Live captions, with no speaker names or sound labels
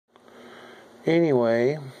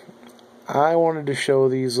Anyway, I wanted to show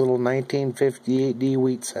these little 1958D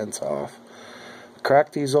wheat cents off.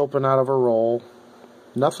 Crack these open out of a roll.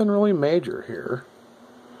 Nothing really major here.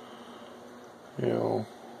 You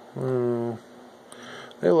know,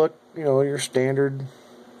 they look, you know, your standard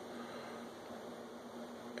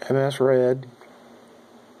MS red.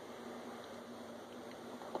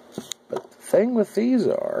 But the thing with these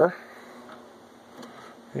is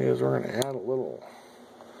we're going to add a little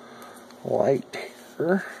light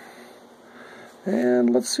here.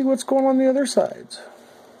 And let's see what's going on the other sides.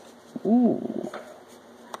 Ooh.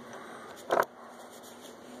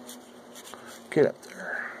 Get up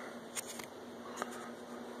there.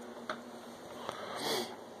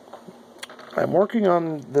 I'm working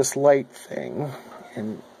on this light thing,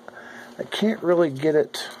 and I can't really get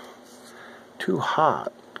it too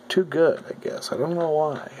hot, too good, I guess. I don't know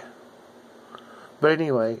why. But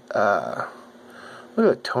anyway, look at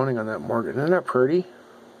the toning on that Morgan. Isn't that pretty?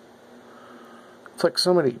 It's like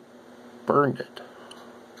somebody burned it.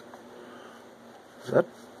 Is that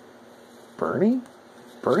Bernie?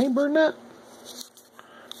 Bernie burned that?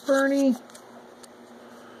 Bernie?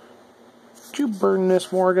 Did you burn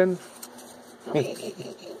this, Morgan?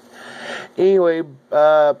 Anyway, did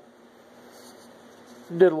a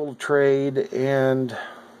little trade, and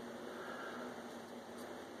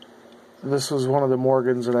this was one of the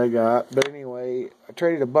Morgans that I got. But anyway, I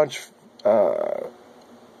traded a bunch, got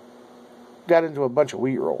into a bunch of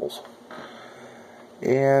wheat rolls.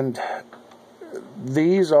 And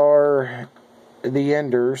these are the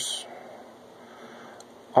enders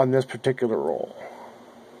on this particular roll.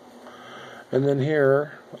 And then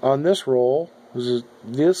here, on this roll,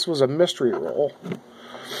 this was a mystery roll.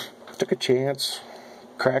 Took a chance,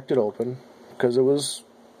 cracked it open, because it was,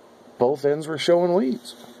 both ends were showing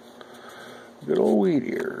wheats. Good old wheat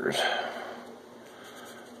ears.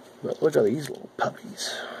 But look at these little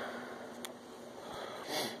puppies.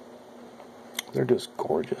 They're just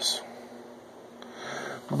gorgeous.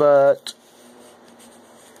 But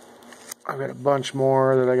I've got a bunch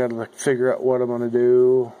more that I got to figure out what I'm going to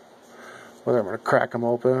do. Whether I'm going to crack them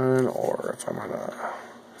open or if I'm going to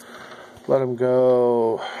let them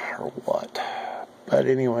go or what. But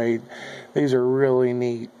anyway, these are really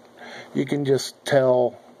neat. You can just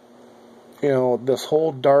tell, you know, this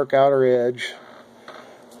whole dark outer edge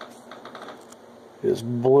is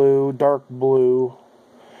blue, dark blue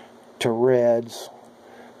to reds.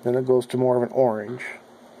 Then it goes to more of an orange.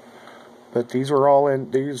 But these are all in,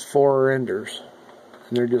 these four are enders.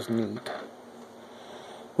 And they're just neat.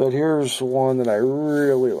 But here's one that I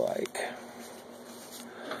really like.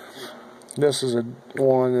 This is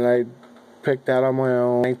one that I picked out on my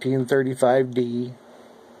own, 1935D.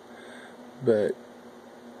 But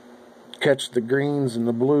catch the greens and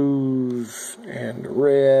the blues and the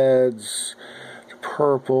reds, the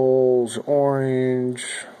purples, orange,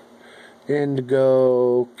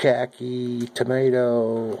 indigo, khaki,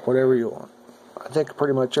 tomato, whatever you want. I think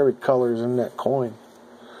pretty much every color is in that coin.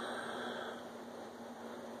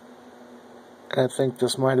 And I think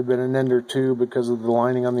this might have been an ender too because of the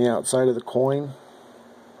lining on the outside of the coin,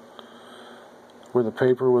 where the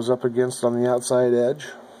paper was up against on the outside edge.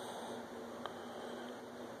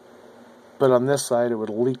 But on this side it would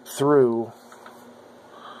have leaked through,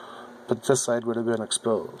 but this side would have been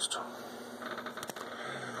exposed.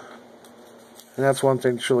 And that's one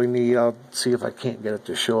thing that's really neat. I'll see if I can't get it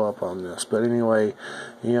to show up on this. But anyway,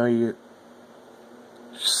 you know, you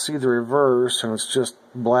see the reverse and it's just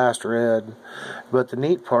blast red. But the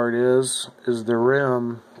neat part is the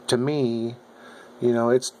rim, to me, you know,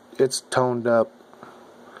 it's toned up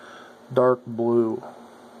dark blue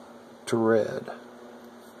to red.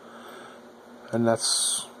 And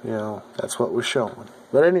that's, you know, that's what was showing.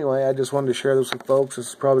 But anyway, I just wanted to share this with folks. This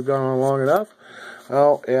has probably gone on long enough.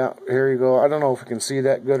 Oh, yeah, here you go. I don't know if you can see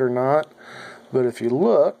that good or not. But if you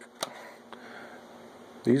look,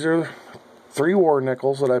 these are 3 war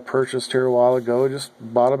nickels that I purchased here a while ago. Just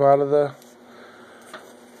bought them out of the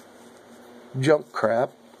junk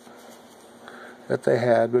crap that they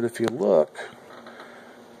had. But if you look,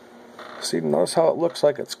 see, notice how it looks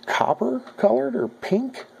like it's copper colored or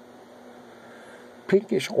pink?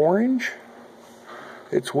 Pinkish orange.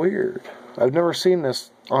 It's weird. I've never seen this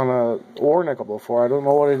on a war nickel before. I don't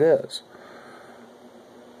know what it is.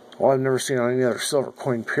 Well, I've never seen it on any other silver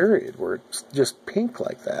coin period where it's just pink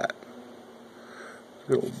like that.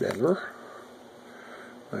 Good old Denver.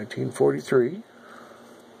 1943.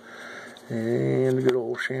 And good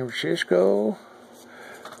old San Francisco.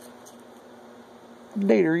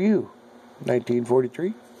 Date are you?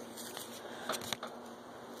 1943.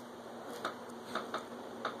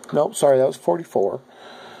 Nope, sorry, that was 44.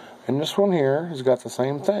 And this one here has got the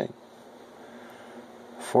same thing.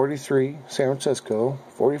 43 San Francisco,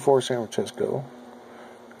 44 San Francisco,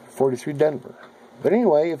 43 Denver. But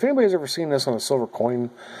anyway, if anybody's ever seen this on a silver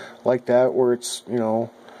coin like that, where it's, you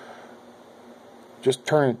know, just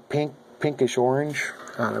turning pinkish orange,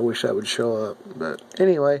 God, I wish that would show up. But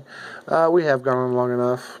anyway, we have gone on long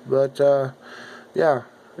enough. But yeah,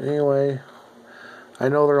 anyway, I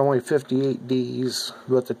know they're only 58 Ds,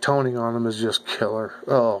 but the toning on them is just killer.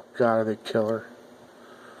 Oh, God, are they killer.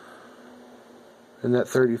 And that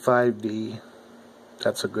 35D,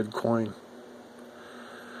 that's a good coin.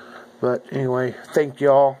 But anyway, thank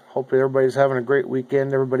y'all. Hope everybody's having a great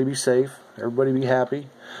weekend. Everybody be safe. Everybody be happy.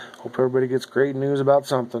 Hope everybody gets great news about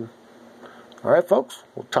something. Alright, folks.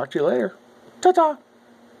 We'll talk to you later. Ta-ta!